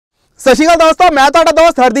सत श्री अकाल दोस्तों, मैं ਤੁਹਾਡਾ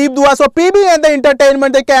ਦੋਸਤ हरदीप दुआ। सो PBN द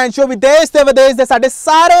एंटरटेनमेंट दे घैंट शो विदेश ते विदेश दे साडे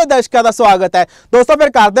सारे दर्शकों का स्वागत है। दोस्तों फिर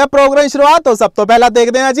करते हैं प्रोग्राम की शुरुआत। तो सब तो पहला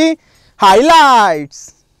देखते हैं जी हाईलाइट्स।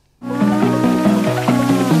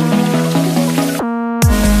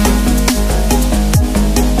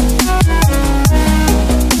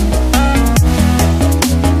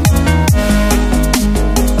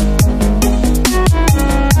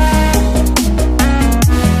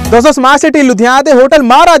 दोस्तों स्मार्ट सिटी लुधियाना के होटल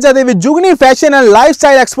महाराजा के जुगनी फैशन एंड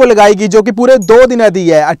लाइफस्टाइल एक्सपो लगाएगी जो कि पूरे 2 दिन की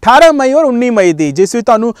है, 18 मई और 19 मई की, जिस में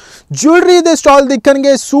तुहानू ज्वेलरी के स्टॉल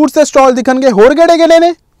दिखणगे, सूट्स के स्टॉल दिखणगे, होर किहड़े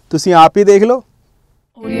ने तुसीं आप ही देख लो।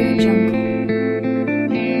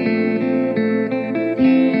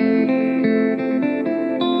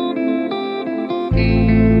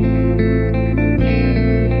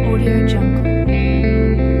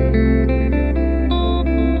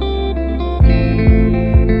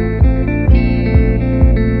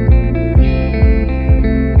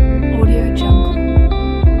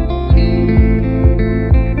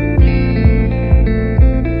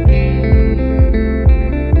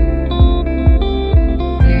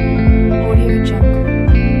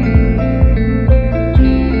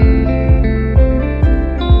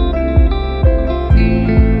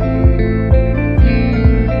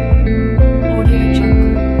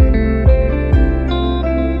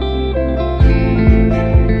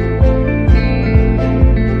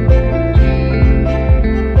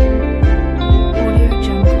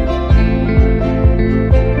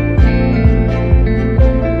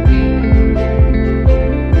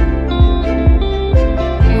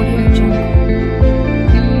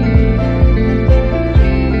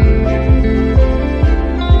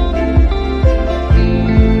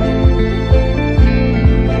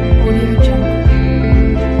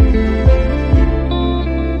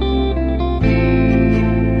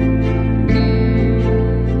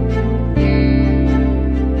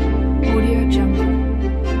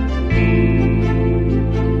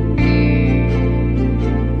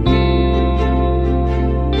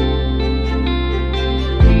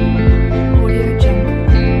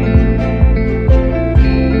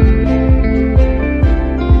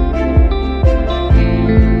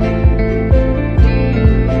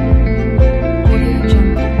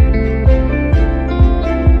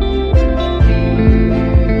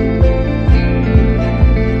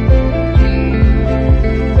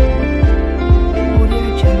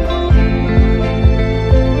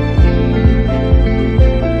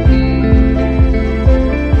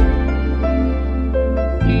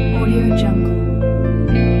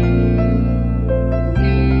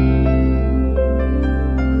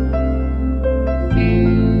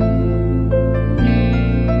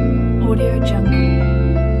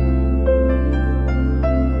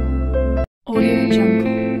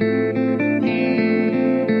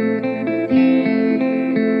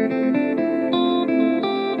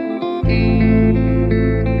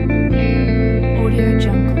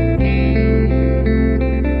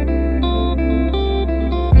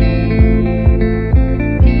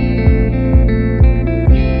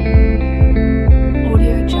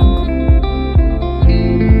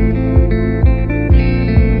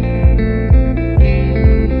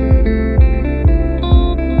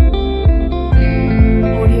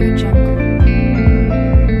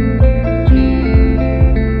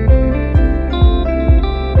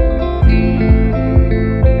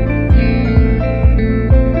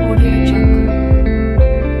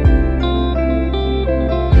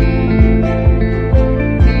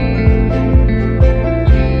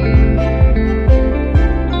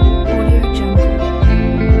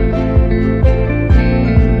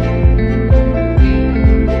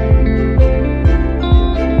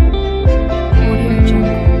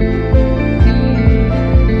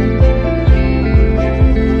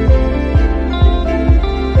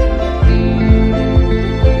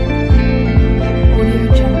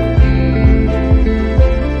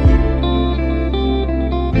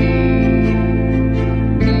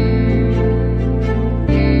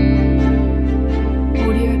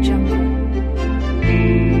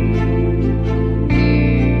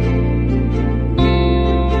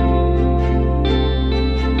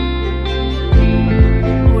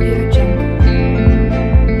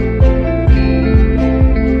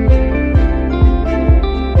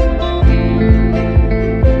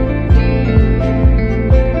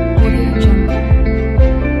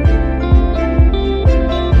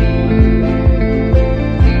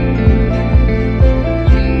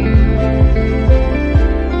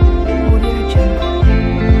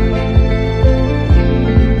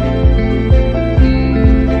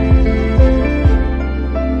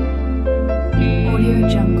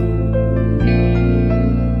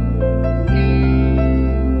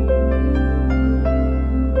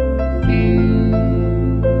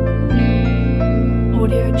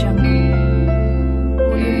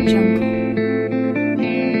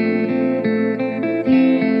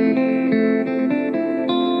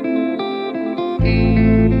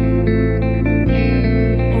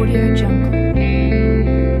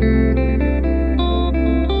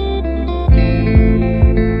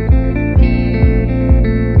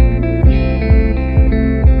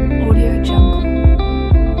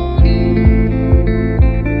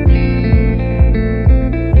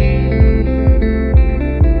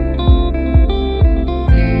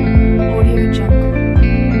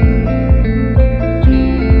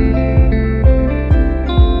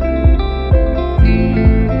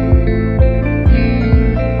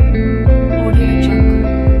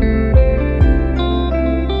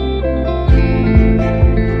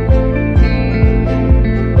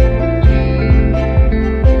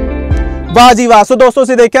 वाह जी वाह। सो दोस्तों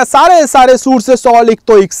से देखिए सारे सूट से स्टॉल एक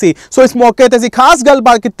तो एक सी। सो इस मौके ते ਅਸੀਂ ਖਾਸ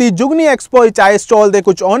ਗੱਲਬਾਤ ਕੀਤੀ ਜੁਗਨੀ ਐਕਸਪੋ ਚਾਏ ਸਟਾਲ ਦੇ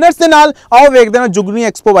ਕੁਝ ਓਨਰਸ ਦੇ ਨਾਲ। ਆਓ ਵੇਖਦੇ ਹਾਂ ਜੁਗਨੀ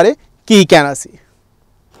ਐਕਸਪੋ ਬਾਰੇ ਕੀ ਕਹਿਣਾ ਸੀ।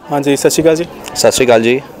 हाँ जी, सत श्री अकाल जी। सत श्री अकाल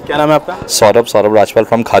जी। क्या नाम है आपका? Saurabh Rajpal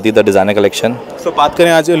from khadi the designer collection. सो बात करें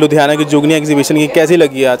आज लुधियाना की जुगनी एग्जीबिशन की, कैसी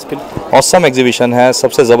लगी है आज की? ऑसम एग्जीबिशन है,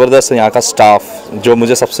 सबसे ज़बरदस्त यहाँ का स्टाफ जो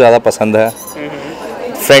मुझे सबसे ज़्यादा पसंद है।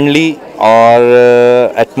 फ्रेंडली और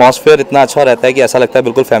एटमॉस्फेयर इतना अच्छा रहता है कि ऐसा लगता है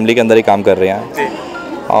बिल्कुल फैमिली के अंदर ही काम कर रहे हैं।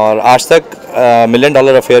 और आज तक $1 मिलियन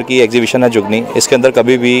अफेयर की एग्जीबिशन है जुगनी। इसके अंदर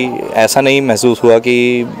कभी भी ऐसा नहीं महसूस हुआ कि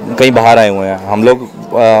कहीं बाहर आए हुए हैं। हम लोग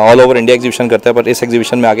ऑल ओवर इंडिया एग्जीबिशन करते हैं, पर इस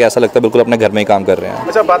एग्जीबिशन में आके ऐसा लगता है बिल्कुल अपने घर में ही काम कर रहे हैं।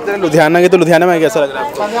 अच्छा, बात करें लुधियाना की, तो लुधियाना में कैसा लग रहा है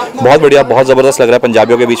आपको? बहुत बढ़िया, बहुत ज़बरदस्त लग रहा है।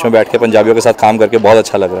 पंजाबियों के बीच में बैठ के पंजाबियों के साथ काम करके बहुत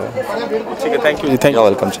अच्छा लग रहा है। ठीक है, thank you ji. Thank you,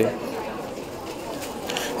 welcome जी।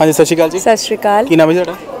 हाँ जी, सत श्री अकाल जी। सत श्री अकाल। की नाम है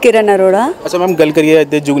ਤੁਹਾਡਾ? किरण अरोड़ा। अच्छा मैम, गल करिए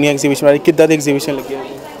ਅੱਜ जुगनी एग्जीबिशन बारे, किद्दां दी एग्जीबिशन लगी है?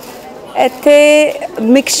 ਇੱਥੇ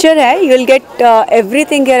ਮਿਕਸਚਰ ਹੈ, you will get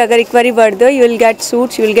everything here। ਅਗਰ ਇੱਕ ਵਾਰੀ ਵੜਦੇ ਹੋ you will get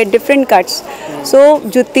suits, you will get different cuts. ਸੋ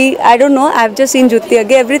ਜੁੱਤੀ, I don't know, I have just scene ਜੁੱਤੀ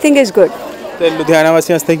ਅੱਗੇ, एवरीथिंग इज गुड। ਤੇ ਲੁਧਿਆਣਾ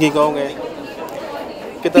ਵਾਸੀਆਂ ਵਾਸਤੇ ਕੀ ਕਹੋਗੇ?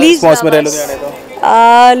 ਕਿੰਨਾ ਰਿਸਪੌਂਸ ਮਿਲ ਰਿਹਾ ਲੁਧਿਆਣੇ ਤੋਂ?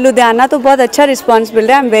 ਲੁਧਿਆਣਾ ਤੋਂ ਬਹੁਤ ਅੱਛਾ ਰਿਸਪੌਂਸ ਮਿਲ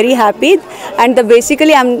ਰਿਹਾ। I am very happy and the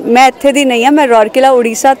basically ਮੈਂ ਇੱਥੇ ਦੀ ਨਹੀਂ ਹਾਂ, ਮੈਂ ਰੌਰਕਿਲਾ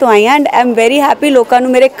ਉੜੀਸਾ ਤੋਂ ਆਈ ਹਾਂ and I am very happy. ਲੋਕਾਂ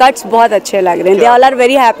ਨੂੰ ਮੇਰੇ ਕੱਟਸ ਬਹੁਤ ਅੱਛੇ ਲੱਗ ਰਹੇ ਨੇ। ਦੇ all are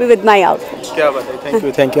very happy with my outfit. ਕੀ ਬਾਤ ਹੈ, ਥੈਂਕ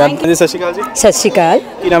ਯੂ ਥੈਂਕ ਯੂ। ਹਾਂਜੀ, ਸਤਿ ਸ਼੍ਰੀ ਅਕਾਲ ਜੀ। सत श्री अकाल।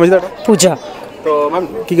 ਕੀ ਨਾਮ ਹੈ ਜੀ ਤੁਹਾਡਾ? पूजा। तो मैम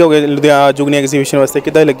की कहोगे लुधियाना जुगनी एग्जीबिशन वास्ते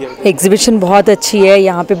कितना लगी है? एग्जीबिशन बहुत अच्छी है,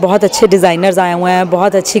 यहाँ पे बहुत अच्छे डिज़ाइनर्स आए हुए हैं,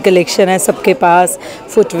 बहुत अच्छी कलेक्शन है सबके पास।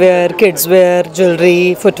 Footwear, kids where, jewellery,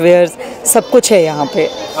 footwear, सब कुछ है यहाँ पे।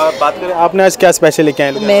 बात करें आपने आज क्या स्पेशल लेके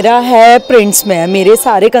आए? मेरा है प्रिंट्स में है, मेरे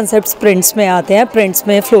सारे कंसेप्ट्स प्रिंट्स में आते हैं। प्रिंट्स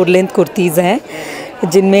में फ्लोर लेंथ कुर्तीज़ हैं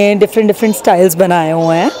जिनमें डिफरेंट स्टाइल्स बनाए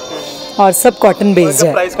हुए हैं और सब कॉटन बेस्ड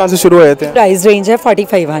है। प्राइस कहाँ से शुरू होते हैं? प्राइस रेंज है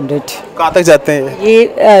 4500। कहाँ तक जाते हैं ये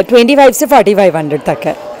 25 से 4500 तक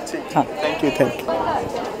है। हाँ, थैंक यू थैंक यू।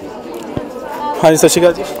 हाँ जी, सत श्री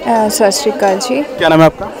अकाल जी। सत श्री अकाल जी। क्या नाम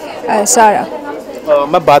है आपका? सारा।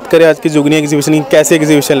 मैं बात करें आज की जुगनी एग्जीबिशन की, कैसी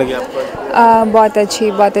एग्जीबिशन लगी आपको?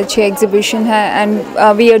 बहुत अच्छी एग्जीबिशन है and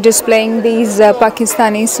we are displaying these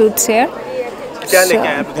Pakistani suits here. क्या लेके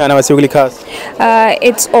आए लुधियाना वासियों के लिए खास?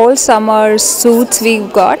 It's all summer suits we've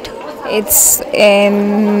got. It's in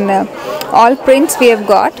all prints we have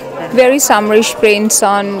got. Very summerish prints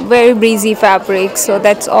on very breezy fabrics. So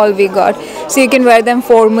that's all we got. So you can wear them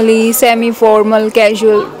formally, semi-formal,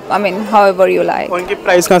 casual. I mean, however you like. उनकी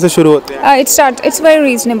price कहाँ से शुरू होते हैं? It's very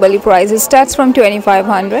reasonably priced. It starts from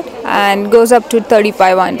 2500 and goes up to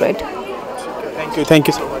 3500. Thank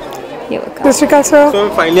you so much. You're welcome. तो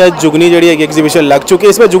finally आज जुगनी जड़ी एक एग्जीबिशन लग चुकी है।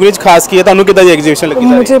 इसमें जुगनी खास की है, ਤੁਹਾਨੂੰ ਕਿੱਦਾਂ ਦੀ एग्जीबिशन लगी?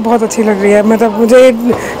 मुझे बहुत अच्छी लग रही है। मतलब मुझे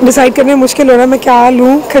डिसाइड करने में मुश्किल हो रहा है मैं क्या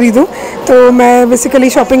लूँ खरीदूँ। तो मैं बेसिकली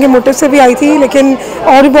शॉपिंग के मोटिव से भी आई थी, लेकिन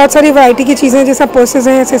और भी बहुत सारी वैरायटी की चीज़ें जैसा पर्सेस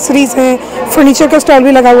हैं, एक्सेसरीज़ हैं, फर्नीचर का स्टॉल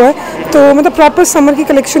भी लगा हुआ है। तो मतलब प्रॉपर समर की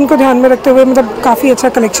कलेक्शन को ध्यान में रखते हुए मतलब काफ़ी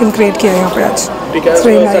अच्छा कलेक्शन क्रिएट किया है यहाँ पे आज। ठीक है,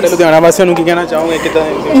 सारे लुधियाना वासियों को कहना चाहूँगा कितना?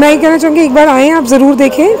 मैं ये कहना चाहूँगी एक बार आएँ, आप ज़रूर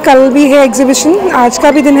देखें। कल भी है एग्जीबिशन, आज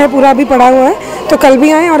का भी दिन है, पूरा भी पड़ा हुआ है, तो कल भी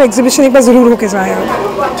आएँ और एग्जीबिशन एक बार ज़रूर होके जाएँ आप।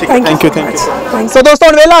 Thank you. सो दोस्तों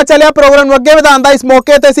ਹੁਣ ਵੇਲਾ ਚੱਲਿਆ ਪ੍ਰੋਗਰਾਮ ਨੂੰ ਅੱਗੇ ਵਧਾਉਣ ਦਾ। ਇਸ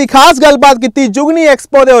ਮੌਕੇ ਤੇ ਅਸੀਂ ਖਾਸ ਗੱਲਬਾਤ ਕੀਤੀ ਜੁਗਨੀ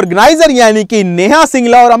ਐਕਸਪੋ ਦੇ ਆਰਗੇਨਾਈਜ਼ਰ ਯਾਨੀ ਕਿ ਨੇਹਾ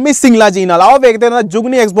ਸਿੰਗਲਾ ਔਰ ਅਮਿਤ ਸਿੰਗਲਾ ਜੀ ਨਾਲ। ਆਓ ਵੇਖਦੇ ਹਾਂ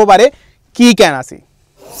ਜੁਗਨੀ ਐਕਸਪੋ ਬਾਰੇ ਕੀ ਕਹਿਣਾ ਸੀ।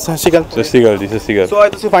 ਸਤਿ ਸ਼੍ਰੀ ਅਕਾਲ। ਸਤਿ ਸ਼੍ਰੀ ਅਕਾਲ ਜੀ। ਸਤਿ ਸ਼੍ਰੀ ਅਕਾਲ। ਸੋ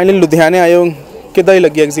ਅੱਜ ਤੁਸੀਂ ਫਾਈਨਲੀ ਲੁਧਿਆਣੇ ਆਏ ਹੋ, ਕਿੱਦਾਂ ਦੀ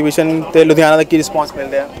ਲੱਗੀ ਐਗਜ਼ੀਬਿਸ਼ਨ ਤੇ ਲੁਧਿਆਣਾ ਦਾ ਕੀ ਰਿਸਪੌਂਸ ਮਿਲ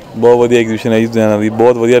ਰਿਹਾ? ਬਹੁਤ ਵਧੀਆ ਐਗਜ਼ੀਬਿਸ਼ਨ ਹੈ ਜੀ ਲੁਧਿਆਣਾ ਦੀ,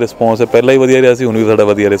 ਬਹੁਤ ਵਧੀਆ ਰਿਸਪੌਂਸ ਹੈ। ਪਹਿਲਾਂ ਹੀ ਵਧੀਆ ਰਿਹਾ ਸੀ, ਹੁਣ ਵੀ ਸਾਡਾ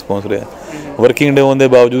ਵਧੀਆ ਰਿਸਪੌਂਸ ਰਿਹਾ। ਵਰਕਿੰਗ ਡੇ ਹੋਣ ਦੇ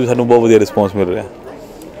ਬਾਵਜੂਦ ਸਾਨੂੰ ਬਹੁਤ ਵਧੀਆ ਰਿਸਪੌਂਸ ਮਿਲ ਰਿਹਾ।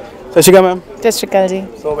 ਸਤਿ ਸ਼੍ਰੀ ਅਕਾਲ ਮੈਮ। ਸਤਿ ਸ਼੍ਰੀ ਅਕਾਲ ਜੀ।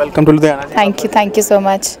 ਸੋ ਵੈਲਕਮ ਟੂ ਲੁਧਿਆਣਾ ਜੀ। Thank you so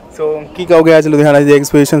much. ਸੋ ਕੀ ਕਹੋਗੇ ਅੱਜ ਲੁਧਿਆਣਾ ਦੀ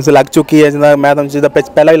ਐਗਜ਼ੀਬਿਸ਼ਨ ਲੱਗ ਚੁੱਕੀ ਹੈ? ਜਿੱਦਾਂ ਮੈਂ ਤੁਹਾਨੂੰ ਜਿੱਦਾਂ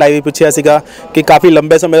ਪਹਿਲਾਂ ਵੀ ਲਾਈਵ ਵੀ ਪੁੱਛਿਆ ਸੀਗਾ ਕਿ ਕਾਫੀ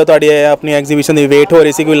ਲੰਬੇ ਸਮੇਂ ਤੋਂ ਤੁਹਾਡੀ ਆਪਣੀ ਐਗਜ਼ੀਬਿਸ਼ਨ ਦੀ ਵੇਟ ਹੋ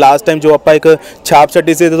ਰਹੀ ਸੀ, ਕਿਉਂਕਿ ਲਾਸਟ ਟਾਈਮ ਜੋ ਆਪਾਂ ਇੱਕ ਛਾਪ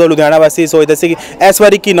ਛੱਡੀ ਸੀ ਤਾਂ ਲੁਧਿਆਣਾ ਵਾਸੀ ਸੋਚਦੇ ਸੀ ਕਿ ਇਸ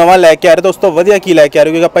ਵਾਰੀ ਕੀ ਨਵਾਂ ਲੈ ਕੇ ਆ ਰਹੇ, ਤਾਂ ਉਸ ਤੋਂ ਵਧੀਆ ਕੀ ਲੈ ਕੇ ਆ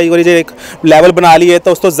ਰਹੇ? ਕਿਉਂਕਿ ਆਪਾਂ ਇੱਕ ਵਾਰੀ ਜੇ ਇੱਕ ਲੈਵਲ ਬਣਾ ਲਈਏ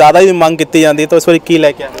ਤਾਂ ਉਸ ਤੋਂ ਜ਼ਿਆਦਾ ਹੀ ਮੰਗ ਕੀਤੀ ਜਾਂਦੀ ਹੈ, ਤਾਂ ਇਸ ਵਾਰੀ ਕੀ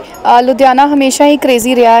ਲੈ ਕੇ ਆ ਰਹੇ? ਲੁਧਿਆਣਾ ਹਮੇਸ਼ਾ ਹੀ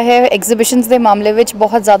ਕ੍ਰੇਜ਼ੀ ਰਿਹਾ ਹੈ ਐਗਜ਼ੀਬਿਸ਼ਨਸ ਦੇ ਮਾਮਲੇ ਵਿੱਚ,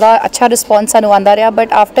 ਬਹੁਤ ਜ਼ਿਆਦਾ ਅੱਛਾ ਰਿਸਪੌਂਸ ਸਾਨੂੰ ਆਉਂਦਾ ਰਿਹਾ।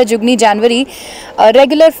 But after Jugni January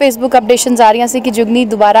regular Facebook updations ਆ ਰਹੀਆਂ ਸੀ ਕਿ ਜੁਗਨੀ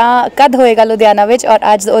ਦੁਬਾਰਾ ਕਦ ਹੋਏਗਾ ਲੁਧਿਆਣਾ ਵਿੱਚ, ਔਰ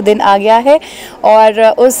ਅੱਜ ਉਹ ਦਿਨ ਆ ਗਿਆ ਹੈ। ਔਰ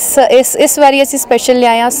ਇਸ ਵਾਰੀ ਅਸੀਂ ਸਪੈਸ਼ਲ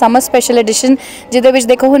ਲਿਆਏ ਹਾਂ ਸਮਰ ਸਪੈਸ਼ਲ ਐਡੀਸ਼ਨ, ਜਿਹਦੇ ਵਿੱਚ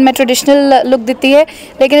ਦੇਖੋ ਹੁਣ ਮੈਂ ਟ੍ਰੈਡੀਸ਼ਨਲ ਲੁੱਕ ਦਿੱਤੀ ਹੈ,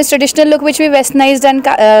 ਲੇਕਿਨ ਇਸ ਟ੍ਰੈਡੀਸ਼ਨਲ ਲੁੱਕ ਵਿੱਚ ਵੀ ਵੈਸਟਰਨਾਈਜ਼ਡ ਐਂਡ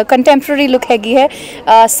ਕੰਟੈਂਪਰੇਰੀ ਲੁੱਕ ਹੈਗੀ ਹੈ।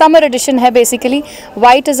 ਸਮਰ ਐਡੀਸ਼ਨ ਹੈ basically.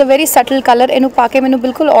 White is a very shuttle colour, ਇਹਨੂੰ ਪਾ ਕੇ ਮੈਨੂੰ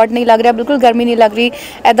ਬਿਲਕੁਲ ਔਡ ਨਹੀਂ ਲੱਗ ਰਿਹਾ, ਬਿਲਕੁਲ ਗਰਮੀ ਨਹੀਂ ਲੱਗ ਰਹੀ।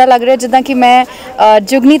 ਇੱਦਾਂ ਲੱਗ ਰਿਹਾ ਜਿੱਦਾਂ ਕਿ ਮੈਂ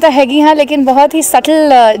ਜੁਗਨੀ ਤਾਂ ਹੈਗੀ ਹਾਂ, ਲੇਕਿਨ ਬਹੁਤ ਹੀ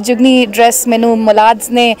ਸਟਲ ਜੁਗਨੀ ਡਰੈਸ ਮੈਨੂੰ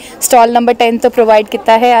ਮੁਲਾਦਸ ਨੇ ਸਟਾਲ ਨੰਬਰ 10 ਤੋਂ ਪ੍ਰੋਵਾਈਡ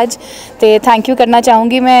ਕੀਤਾ ਹੈ ਅੱਜ। ਤੇ ਥੈਂਕ ਯੂ ਕਰਨਾ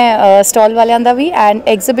ਚਾਹੂੰਗੀ ਮੈਂ ਸਟਾਲ ਵਾਲਿਆਂ ਦਾ ਵੀ ਐਂਡ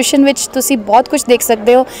ਐਗਜ਼ੀਬਿਸ਼ਨ ਵਿੱਚ ਤੁਸੀਂ ਬਹੁਤ ਕੁਝ ਦੇਖ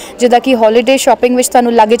ਸਕਦੇ ਹੋ, ਜਿੱਦਾਂ ਕਿ ਹੌਲੀਡੇ ਸ਼ਾਪਿੰਗ ਵਿੱਚ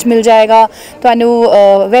ਤੁਹਾਨੂੰ ਲਗੇਜ ਮਿਲ ਜਾਏਗਾ, ਤੁਹਾਨੂੰ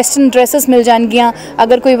ਵੈਸਟਰਨ ਡਰੈਸਸ ਮਿਲ ਜਾਣਗੀਆਂ।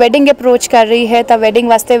 ਅਗਰ ਕੋਈ ਵੈਡਿੰਗ ਅਪਰੋਚ ਕਰ ਰਹੀ है तो वेडिंग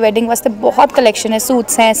वास्ते बहुत कलेक्शन है,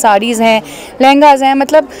 सूट्स हैं, साड़ीज़ हैं, लहंगाज हैं,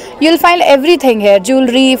 मतलब यूल फाइंड एवरीथिंग है,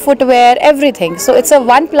 jewellery, footwear, everything. So it's a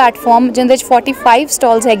one platform जिंदे 45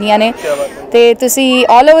 स्टॉल्स हैगियां ने ते तुसी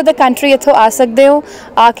ऑल ओवर द कंट्री इत्थों आ सकते हो,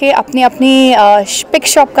 आके अपनी अपनी पिक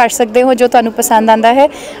शॉप कर सकते हो जो तुहानू पसंद आंदा है।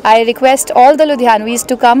 I request all the लुधियानवीज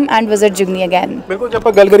to come and visit जुगनी again. बिल्कुल, जब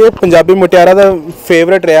आप गल करिए पंजाबी मुटियारा दा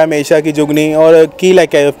फेवरेट रहा हमेशा की जुगनी, और की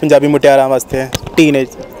लैके आए पंजाबी मुटियारा वास्ते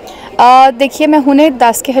टीनेज? देखिए मैं हुणे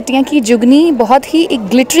दस के हटी हाँ कि जुगनी बहुत ही एक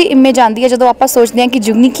ग्लिटरी इमेज आती है जो आप सोचते हैं कि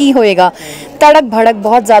जुगनी की होएगा, तड़क भड़क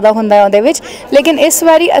बहुत ज़्यादा होंदा है उहदे विच। लेकिन इस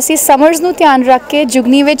बारी असी समर्स नूं ध्यान रख के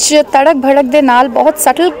जुगनी विच तड़क भड़क दे नाल बहुत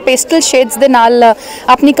सटल पेस्टल शेड्स दे नाल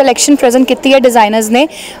अपनी कलैक्शन प्रेजेंट की है। डिज़ाइनर्स ने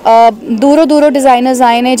दूरों दूरों डिज़ाइनर्स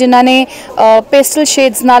आए ने जिन्हां ने पेस्टल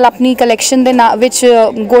शेड्स नाल अपनी कलैक्शन दे विच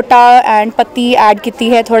गोटा एंड पत्ती ऐड की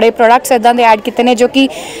है, थोड़े प्रोडक्ट्स इदां दे ऐड किए हैं जो कि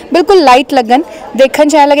बिल्कुल लाइट लगन, देखने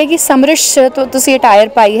च लगे कि समरिश तो तुसी अटायर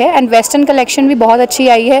पाई है। एंड वेस्टर्न कलैक्शन भी बहुत अच्छी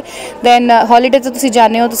आई है। दैन हॉलीडे तो तुसी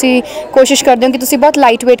जाने हो, तुसी कोशिश करते हो कि तुसी बहुत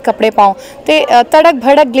लाइट वेट कपड़े पाओ, तो तड़क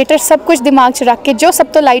भड़क ग्लिटर सब कुछ दिमाग च रख के जो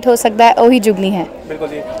सब तो लाइट हो सकता है वही जुगनी है। बिल्कुल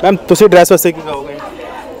जी। मैम तुसी ड्रेस वास्ते की कहोगे?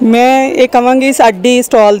 मैं ये कहांगी साडी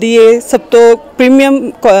स्टॉल दी ये सब तो प्रीमियम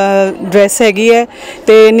ड्रेस हैगी है,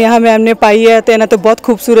 तो नेहा मैम ने पाई है, तो इन्हां तो बहुत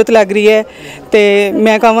खूबसूरत लग रही है। तो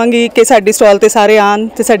मैं कहांगी कि साडी स्टॉल ते सारे आन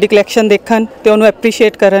ते साडी कलैक्शन देखन ते उन्होंने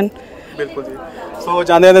एप्रीशिएट करन। बिल्कुल जी। सो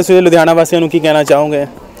जांदे तुसीं लुधियाना वासियों नूं की कहना चाहोगे?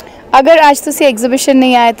 अगर आज तुसी एग्जीबिशन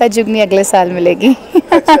नहीं आए तो जुगनी अगले साल मिलेगी।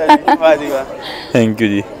 अच्छा जी, वाह जी वाह। Thank you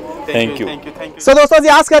ji, thank you. सो दोस्तों ਅਸੀਂ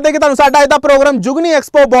ਆਸ ਕਰਦੇ ਕਿ ਤੁਹਾਨੂੰ ਸਾਡਾ ਇਹਦਾ ਪ੍ਰੋਗਰਾਮ ਜੁਗਨੀ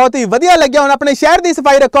ਐਕਸਪੋ ਬਹੁਤ ਹੀ ਵਧੀਆ ਲੱਗਿਆ। ਹੁਣ ਆਪਣੇ ਸ਼ਹਿਰ ਦੀ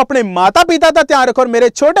ਸਫਾਈ ਰੱਖੋ, ਆਪਣੇ ਮਾਤਾ ਪਿਤਾ ਦਾ ਧਿਆਨ ਰੱਖੋ, ਔਰ ਮੇਰੇ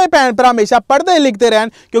ਛੋਟੇ ਭੈਣ ਭਰਾ ਹਮੇਸ਼ਾ ਪੜ੍ਹਦੇ ਲਿਖਦੇ ਰਹਿਣ,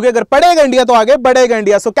 ਕਿਉਂਕਿ ਅਗਰ ਪੜ੍ਹੇਗਾ ਇੰਡੀਆ ਤੋਂ ਆਗੇ बढ़ेगा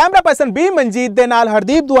India. So camera person B Manjeet ਦੇ ਨਾਲ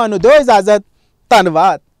ਹਰਦੀਪ ਦੁਆ ਨੂੰ ਦਿਓ ਇਜਾਜ਼ਤ।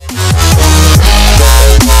 ਧੰਨਵਾਦ।